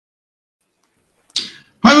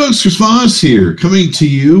Hi, folks. Chris Voss here, coming to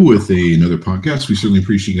you with another podcast. We certainly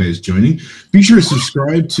appreciate you guys joining. Be sure to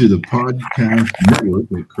subscribe to the podcast network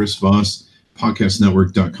at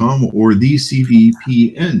chrisvosspodcastnetwork.com or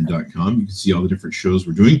thecvpn.com. You can see all the different shows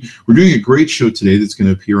we're doing. We're doing a great show today that's going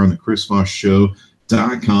to appear on the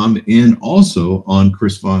chrisvossshow.com and also on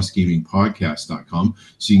chrisvosgamingpodcast.com.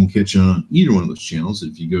 So you can catch it on either one of those channels.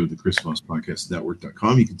 If you go to the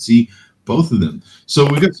chrisvosspodcastnetwork.com, you can see both of them. So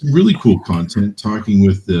we've got some really cool content talking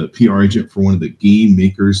with the PR agent for one of the game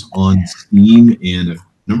makers on Steam and a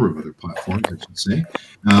number of other platforms, I should say.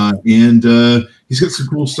 And he's got some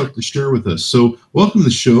cool stuff to share with us. So welcome to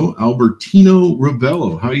the show, Albertino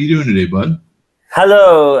Rebello. How are you doing today, bud?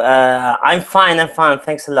 Hello. I'm fine.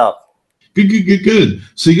 Thanks a lot. Good.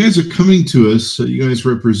 So you guys are coming to us. You guys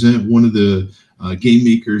represent one of the game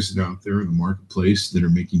makers that are out there in the marketplace that are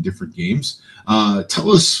making different games.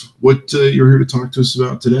 Tell us what you're here to talk to us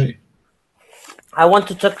about today. I want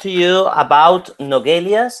to talk to you about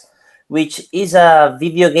Nogalious, which is a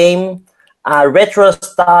video game, a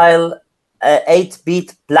retro-style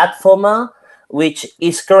 8-bit platformer, which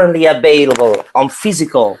is currently available on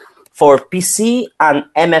physical for PC and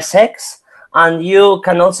MSX, and you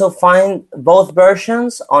can also find both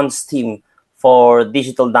versions on Steam for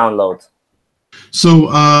digital download. So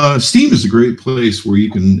Steam is a great place where you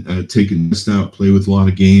can take and test out, play with a lot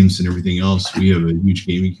of games and everything else. We have a huge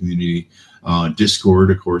gaming community,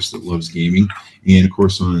 Discord, of course, that loves gaming, and of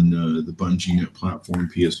course on the Bungie platform,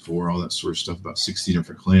 PS4, all that sort of stuff, about 60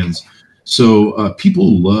 different clans. So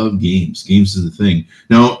people love games. Games is the thing.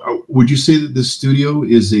 Now, would you say that this studio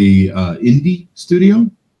is a indie studio?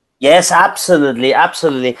 Yes, absolutely.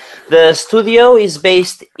 The studio is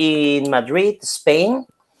based in Madrid, Spain.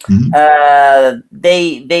 Mm-hmm.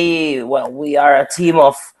 We are a team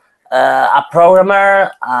of a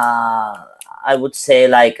programmer, I would say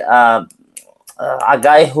like a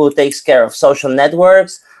guy who takes care of social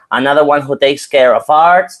networks, another one who takes care of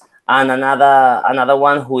arts, and another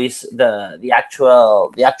one who is the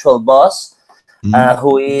actual boss, mm-hmm.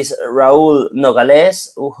 Who is Raúl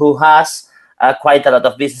Nogalious, who has quite a lot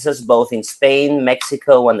of businesses both in Spain,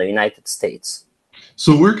 Mexico, and the United States.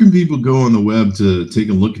 So where can people go on the web to take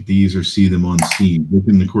a look at these or see them on Steam? They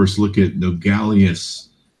can, of course, look at Nogalious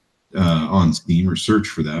on Steam or search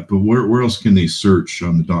for that. But where else can they search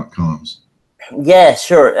on the .coms? Yeah,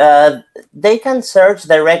 sure. They can search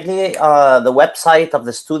directly the website of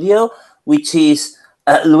the studio, which is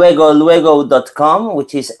LUEGOLU3GO,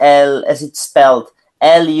 which is as it's spelled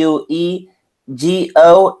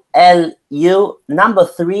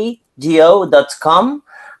LUEGOLU3GO.com.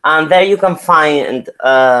 And there you can find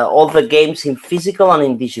all the games in physical and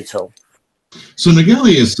in digital. So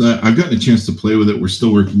Nogalious, I've gotten a chance to play with it. We're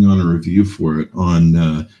still working on a review for it on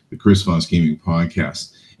the Chris Voss Gaming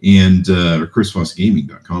Podcast, and or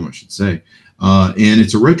chrisvossgaming.com, I should say. And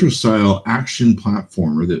it's a retro-style action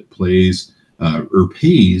platformer that plays or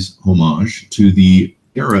pays homage to the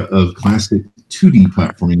era of classic 2D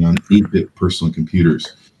platforming on 8-bit personal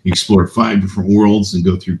computers. You explore 5 different worlds and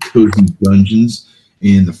go through cozy dungeons.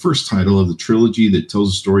 And the first title of the trilogy that tells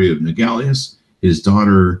the story of Nogalious, his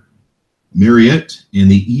daughter Mariette, and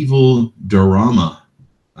the evil Dorama.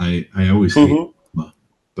 I always hate Dorama,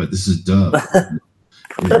 but this is Dove.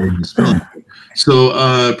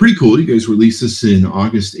 So pretty cool. You guys released this in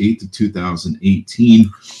August 8th of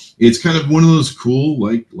 2018. It's kind of one of those cool,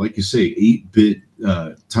 like you say, 8-bit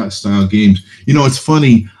style games. You know, it's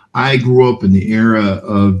funny. I grew up in the era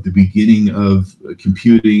of the beginning of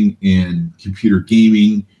computing and computer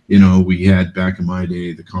gaming. You know, we had back in my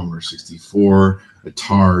day the Commodore 64,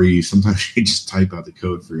 Atari. Sometimes you just type out the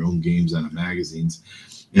code for your own games out of magazines.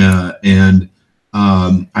 I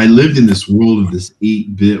lived in this world of this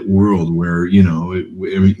 8-bit world where, you know,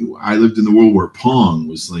 I lived in the world where Pong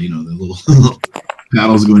was, you know, the little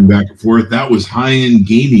paddles going back and forth. That was high-end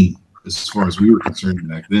gaming as far as we were concerned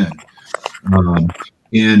back then.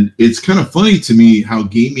 And it's kind of funny to me how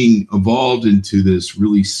gaming evolved into this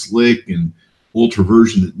really slick and ultra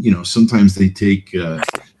version that, you know, sometimes they take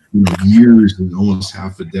years and almost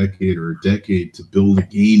half a decade or a decade to build a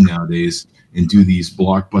game nowadays and do these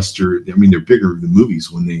blockbuster. I mean, they're bigger than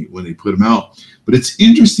movies when they put them out. But it's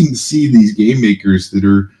interesting to see these game makers that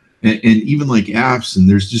are, and even like apps, and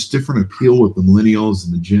there's just different appeal with the millennials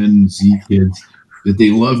and the Gen Z kids that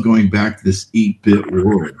they love going back to this 8-bit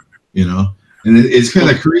world, you know. And it's kind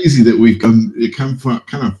of crazy that we've come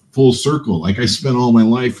kind of full circle. Like I spent all my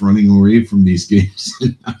life running away from these games,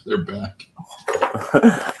 and now they're back.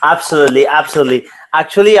 Absolutely. Actually,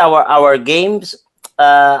 our games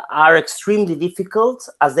are extremely difficult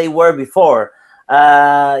as they were before.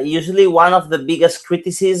 Usually one of the biggest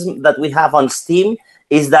criticisms that we have on Steam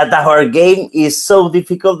is that our game is so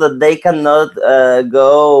difficult that they cannot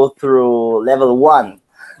go through level 1.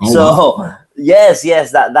 Oh, So wow. yes,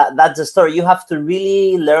 that's the story. You have to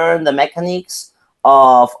really learn the mechanics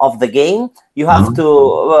of the game. You have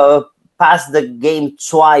to pass the game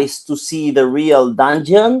twice to see the real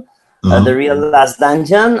dungeon, the real last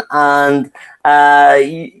dungeon, and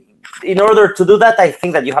in order to do that, I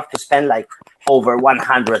think that you have to spend like over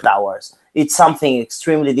 100 hours. It's something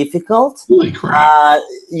extremely difficult. Holy crap.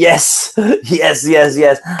 Yes,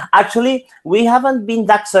 yes. Actually, we haven't been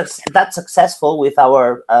that successful with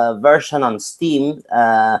our version on Steam,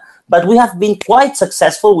 but we have been quite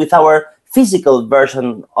successful with our physical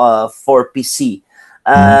version for PC.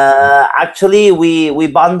 Actually, we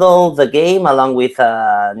bundle the game along with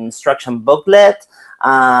an instruction booklet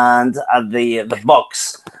and the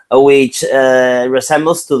box, which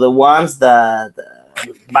resembles to the ones that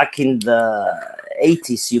back in the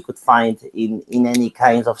 80s you could find in any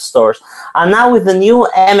kind of stores. And now with the new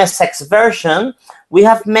MSX version, we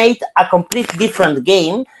have made a complete different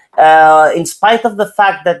game. In spite of the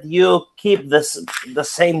fact that you keep the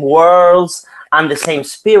same worlds and the same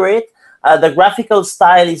spirit, the graphical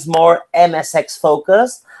style is more MSX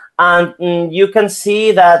focused, and you can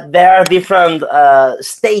see that there are different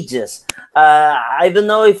stages. I don't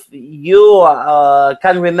know if you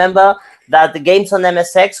can remember that the games on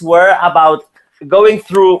MSX were about going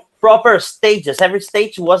through proper stages. Every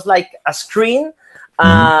stage was like a screen,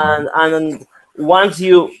 and once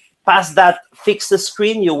you pass that fixed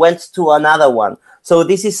screen, you went to another one. So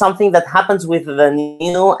this is something that happens with the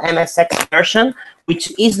new MSX version,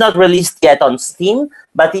 which is not released yet on Steam,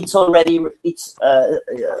 but it's already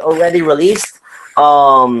released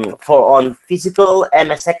on physical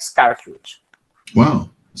MSX cartridge.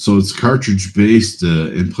 Wow. So it's cartridge based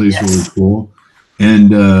and plays Yes. really cool.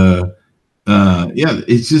 And yeah,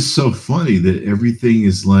 it's just so funny that everything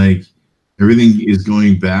is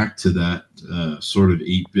going back to that sort of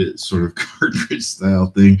 8-bit sort of cartridge style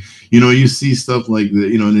thing. You see stuff like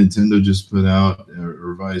Nintendo just put out a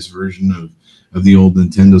revised version of the old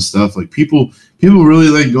Nintendo stuff. Like people really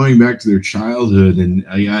like going back to their childhood, and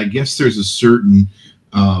I guess there's a certain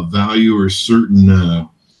value or a certain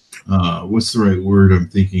what's the right word I'm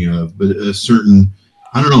thinking of, but a certain,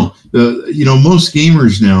 I don't know. Most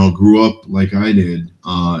gamers now grew up like I did,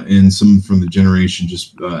 and some from the generation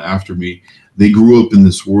just after me. They grew up in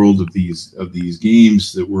this world of these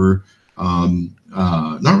games that were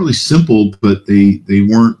not really simple, but they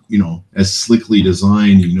weren't as slickly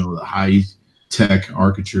designed. The high tech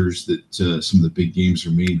architectures that some of the big games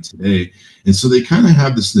are made today, and so they kind of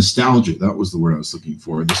have this nostalgia. That was the word I was looking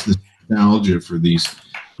for. This nostalgia for these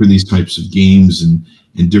types of games and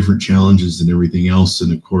different challenges and everything else.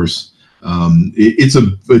 And of course, it's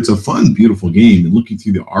a fun, beautiful game. And looking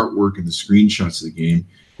through the artwork and the screenshots of the game,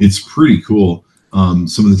 it's pretty cool.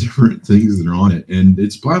 Some of the different things that are on it, and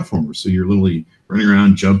it's platformers. So you're literally running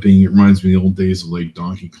around, jumping. It reminds me of the old days of like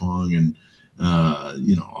Donkey Kong and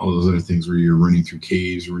all those other things where you're running through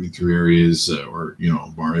caves, running through areas, or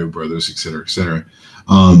Mario Brothers, et cetera, et cetera.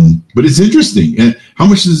 But it's interesting. And how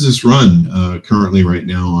much does this run currently right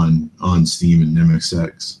now on Steam and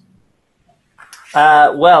MSX?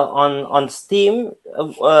 Well, on Steam,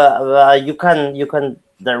 you can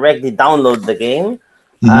directly download the game,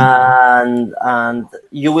 and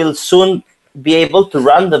you will soon be able to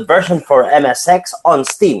run the version for MSX on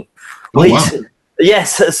Steam. Oh, wow.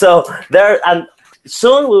 Yes, so and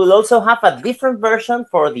soon we will also have a different version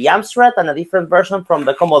for the Amstrad and a different version from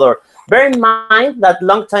the Commodore. Bear in mind that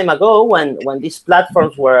long time ago, when these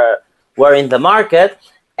platforms were in the market,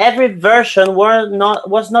 every version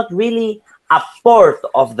was not really a port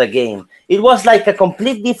of the game. It was like a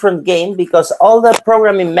complete different game because all the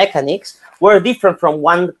programming mechanics were different from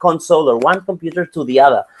one console or one computer to the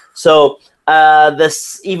other. So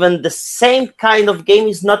even the same kind of game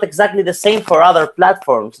is not exactly the same for other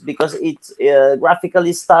platforms because it's the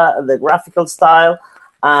graphical style,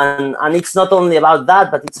 and it's not only about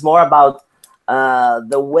that, but it's more about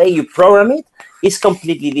the way you program it is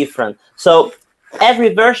completely different. So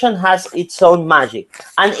every version has its own magic,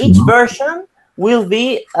 and each version will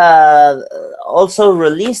be also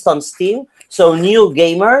released on Steam, so new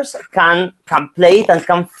gamers can play it and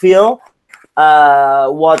can feel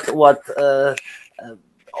what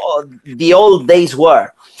the old days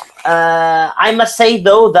were. I must say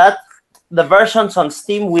though that the versions on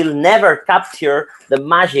Steam will never capture the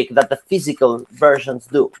magic that the physical versions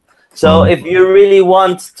do. So if you really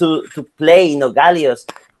want to play Nogalious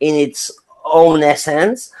in its own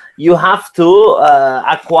essence, you have to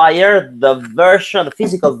acquire the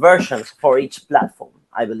physical versions for each platform,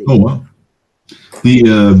 I believe. Oh, wow.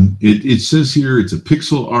 It says here it's a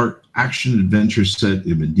pixel art action adventure set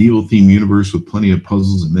in a medieval themed universe with plenty of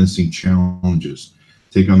puzzles and menacing challenges.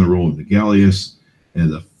 Take on the role of Nogalious and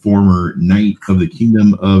the former knight of the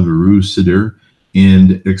kingdom of Erusidir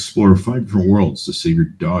and explore 5 different worlds to save your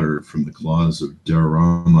daughter from the claws of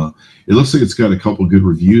Darama. It looks like it's got a couple good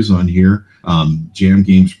reviews on here. Jam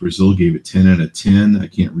Games Brazil gave it 10 out of 10. I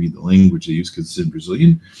can't read the language they use because it's in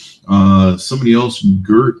Brazilian. Somebody else,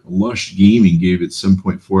 Gert Lush Gaming, gave it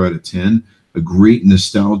 7.4 out of 10. A great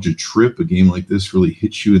nostalgia trip. A game like this really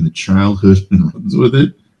hits you in the childhood and runs with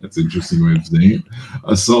it. That's an interesting way of saying it.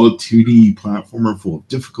 A solid 2D platformer full of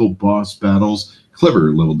difficult boss battles,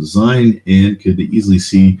 clever level design, and could easily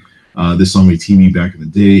see this on my TV back in the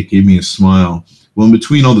day. It gave me a smile. Well, in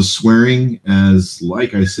between all the swearing, as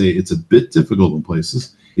like I say, it's a bit difficult in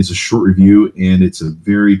places. It's a short review, and it's a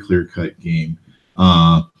very clear-cut game.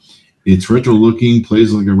 It's retro-looking,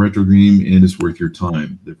 plays like a retro game, and it's worth your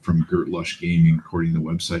time. From Gert Lush Gaming, according to the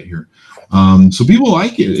website here. So people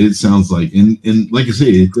like it, it sounds like. And like I say,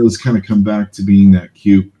 it does kind of come back to being that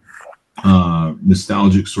cute,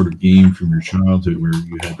 nostalgic sort of game from your childhood where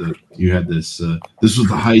you had this this was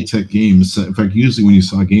the high-tech game. In fact, usually when you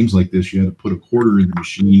saw games like this, you had to put a quarter in the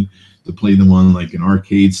machine to play them on like an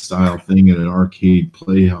arcade style thing at an arcade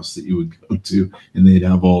playhouse that you would go to, and they'd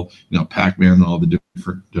have all, you know, Pac-Man and all the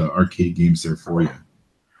different arcade games there for you.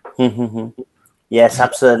 Yes,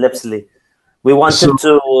 absolutely. We wanted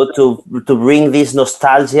to bring this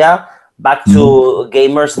nostalgia back to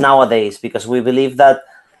gamers nowadays, because we believe that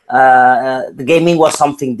the gaming was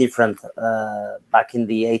something different back in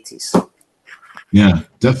the 80s. Yeah,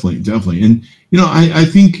 definitely. And you know, I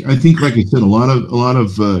think like I said, a lot of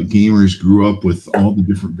gamers grew up with all the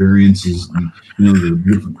different variances, and, you know, the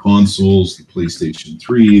different consoles, the PlayStation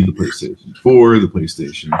 3, the PlayStation 4, the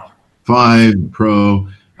PlayStation 5, the Pro,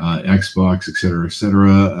 Xbox, etc.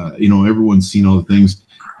 You know, everyone's seen all the things.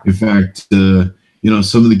 In fact, you know,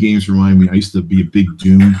 some of the games remind me. I used to be a big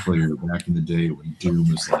Doom player back in the day when Doom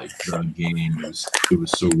was like the game. It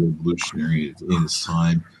was so revolutionary in its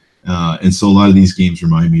time. And so a lot of these games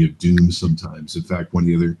remind me of Doom sometimes. In fact, one of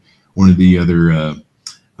the other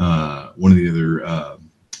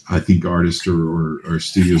I think artists or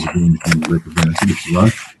studios are going to recommend. I think it's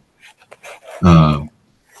Rush.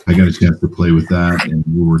 I got a chance to play with that, and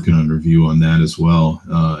we're working on a review on that as well,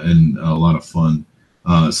 and a lot of fun.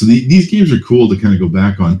 So these games are cool to kind of go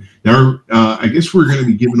back on. Now, I guess we're going to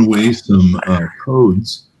be giving away some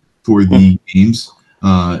codes for the games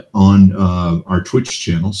on our Twitch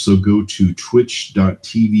channel. So go to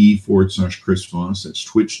twitch.tv/Chris Voss. That's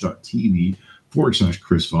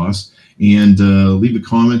twitch.tv/Chris Voss. And leave a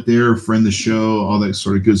comment there, friend the show, all that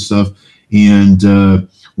sort of good stuff. And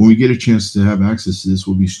when we get a chance to have access to this,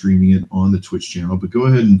 we'll be streaming it on the Twitch channel. But go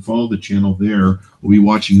ahead and follow the channel there. We'll be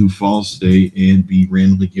watching Who Falls today and be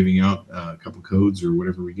randomly giving out a couple codes or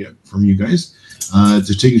whatever we get from you guys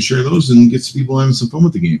to take and share those and get some people having some fun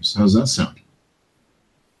with the games. How's that sound?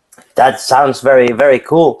 That sounds very, very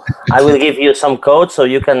cool. I will give you some codes so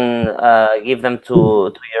you can give them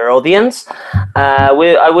to your audience. I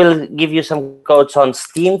will give you some codes on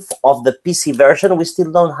Steam of the PC version. We still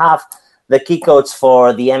don't have the key codes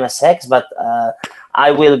for the MSX, but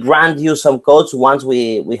I will grant you some codes once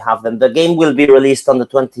we have them. The game will be released on the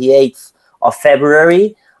 28th of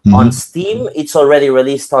February on Steam. It's already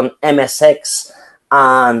released on MSX,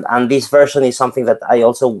 and this version is something that I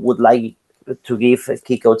also would like to give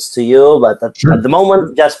key codes to you, but at the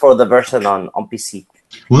moment, just for the version on PC.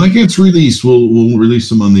 Well, that gets released. We'll release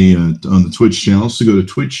them on the Twitch channel. So go to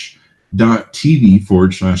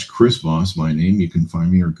twitch.tv/Chris Voss, my name. You can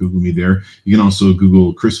find me or Google me there. You can also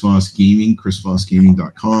Google Chris Voss Gaming,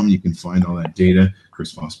 chrisvossgaming.com. You can find all that data,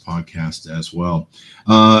 Chris Voss podcast as well.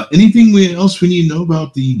 Anything else we need to know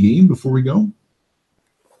about the game before we go?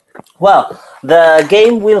 Well, the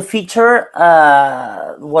game will feature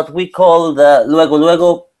what we call the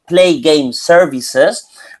LUEGOLU3GO Play Game Services,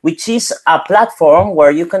 which is a platform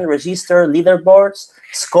where you can register leaderboards,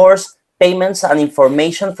 scores, payments, and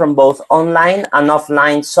information from both online and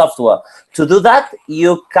offline software. To do that,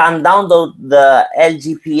 you can download the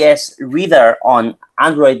LGPS reader on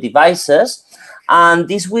Android devices, and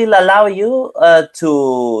this will allow you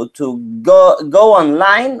to go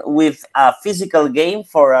online with a physical game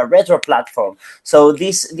for a retro platform. So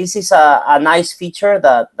this is a nice feature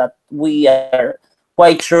that we are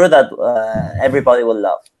quite sure that everybody will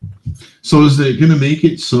love. So is it going to make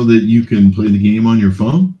it so that you can play the game on your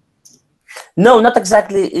phone? No, not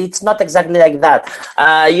exactly. It's not exactly like that.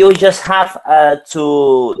 You just have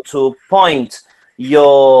to point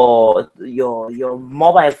your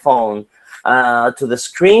mobile phone to the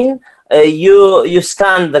screen. You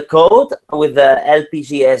scan the code with the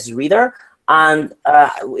LPGS reader, and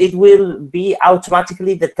it will be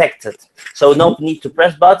automatically detected. So no need to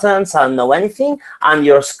press buttons and no anything, and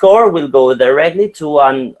your score will go directly to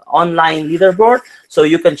an online leaderboard, so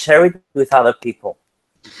you can share it with other people.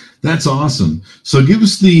 That's awesome. So give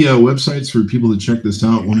us the websites for people to check this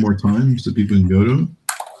out one more time so people can go to them.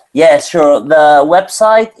 Yeah, sure. The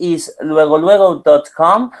website is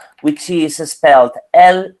LUEGOLUEGO.com, which is spelled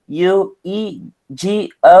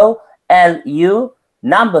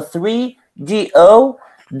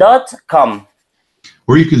LUEGOLU3GO.com.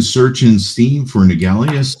 Or you can search in Steam for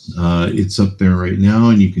Nogalious. It's up there right now,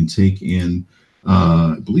 and you can take in.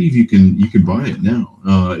 I believe you can buy it now.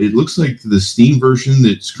 It looks like the Steam version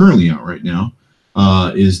that's currently out right now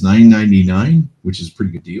is $9.99, which is a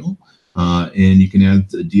pretty good deal. And you can add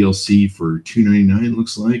the DLC for $2.99. It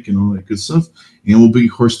looks like, and all that good stuff. And we'll be,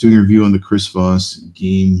 of course, doing a review on the Chris Voss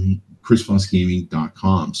game.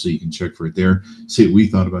 ChrisVossGaming.com, so you can check for it there. Say what we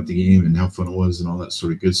thought about the game and how fun it was and all that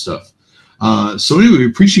sort of good stuff. So anyway, we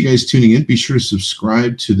appreciate you guys tuning in. Be sure to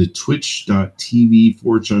subscribe to the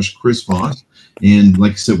twitch.tv/Chris Voss. And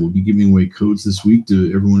like I said, we'll be giving away codes this week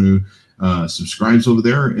to everyone who subscribes over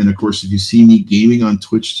there. And of course, if you see me gaming on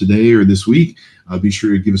Twitch today or this week, be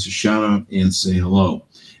sure to give us a shout out and say hello.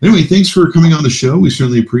 Anyway, thanks for coming on the show. We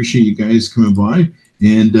certainly appreciate you guys coming by.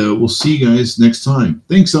 And we'll see you guys next time.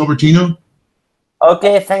 Thanks, Albertino.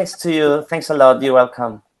 Okay, thanks to you. Thanks a lot. You're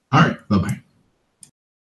welcome. All right. Bye-bye.